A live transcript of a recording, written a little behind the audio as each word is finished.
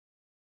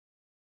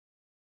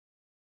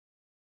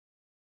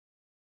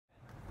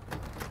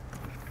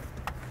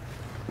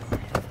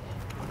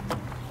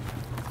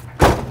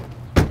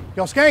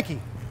Yo, Skanky.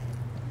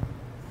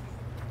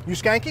 You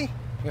Skanky?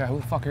 Yeah,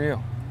 who the fuck are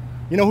you?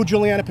 You know who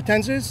Juliana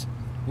Potenza is?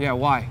 Yeah,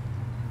 why?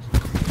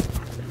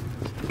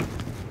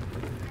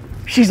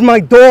 She's my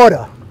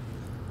daughter.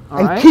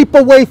 All right. Keep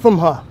away from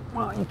her.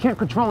 Well, you can't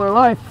control her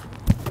life.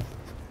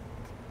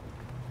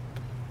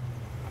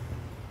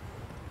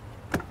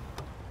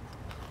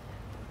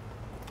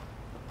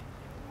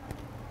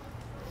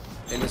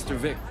 Hey, Mr.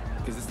 Vic,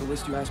 is this the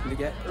list you asked me to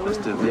get?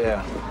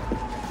 Yeah.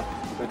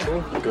 Good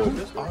too? Good.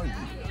 Who are you?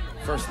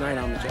 First night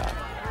on the job.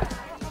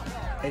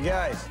 Hey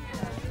guys,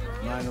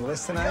 you on the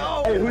list tonight?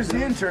 No. Hey, who's the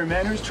intern,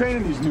 man? Who's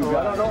training these new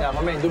guys? Yeah,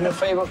 my man, do me a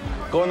favor.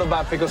 Go in the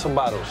bar, pick up some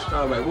bottles.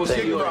 All right, we'll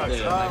see you All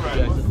there.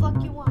 right. What the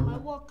fuck you want? My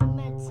welcome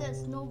mat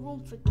says no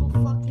room for two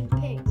fucking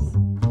pigs.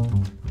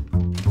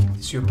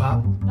 Is your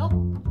pop? Nope.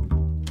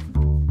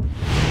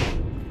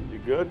 You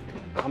good?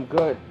 I'm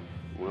good.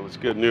 Well, it's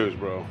good news,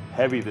 bro.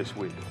 Heavy this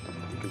week.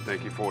 You can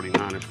thank your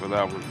 49ers for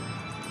that one.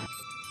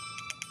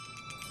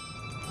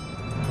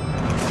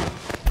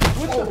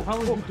 What the hell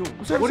are you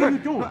doing? What are you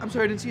doing? I'm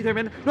sorry, I didn't see you there,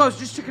 man. No, I was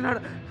just checking out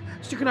a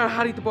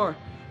hottie at the bar.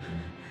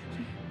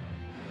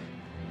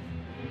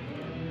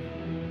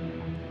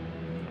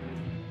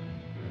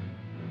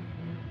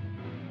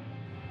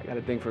 I got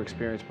a thing for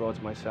experience, bro.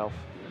 It's myself.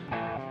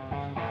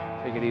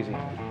 Take it easy.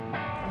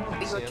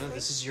 Sienna,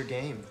 this is your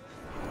game.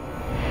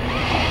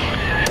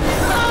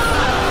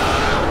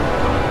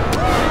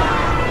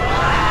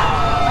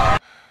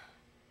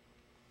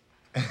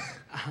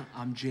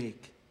 I'm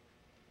Jake.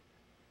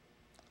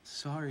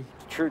 Sorry.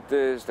 The truth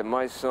is that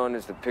my son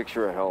is the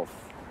picture of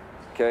health.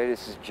 Okay,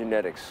 this is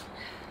genetics.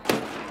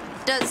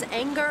 Does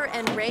anger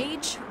and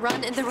rage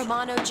run in the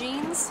Romano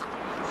genes?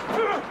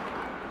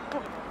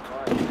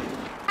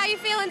 How you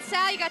feeling,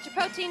 Sal? You got your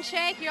protein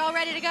shake? You all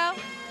ready to go?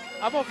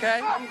 I'm okay.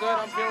 I'm good.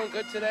 I'm feeling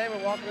good today.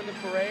 We're walking in the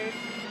parade.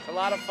 It's a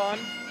lot of fun.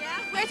 Yeah?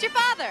 Where's your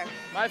father?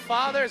 My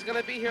father is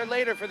going to be here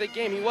later for the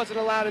game. He wasn't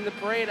allowed in the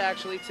parade,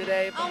 actually,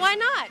 today. Oh, why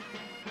not?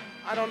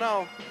 I don't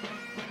know.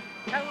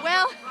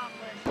 Well,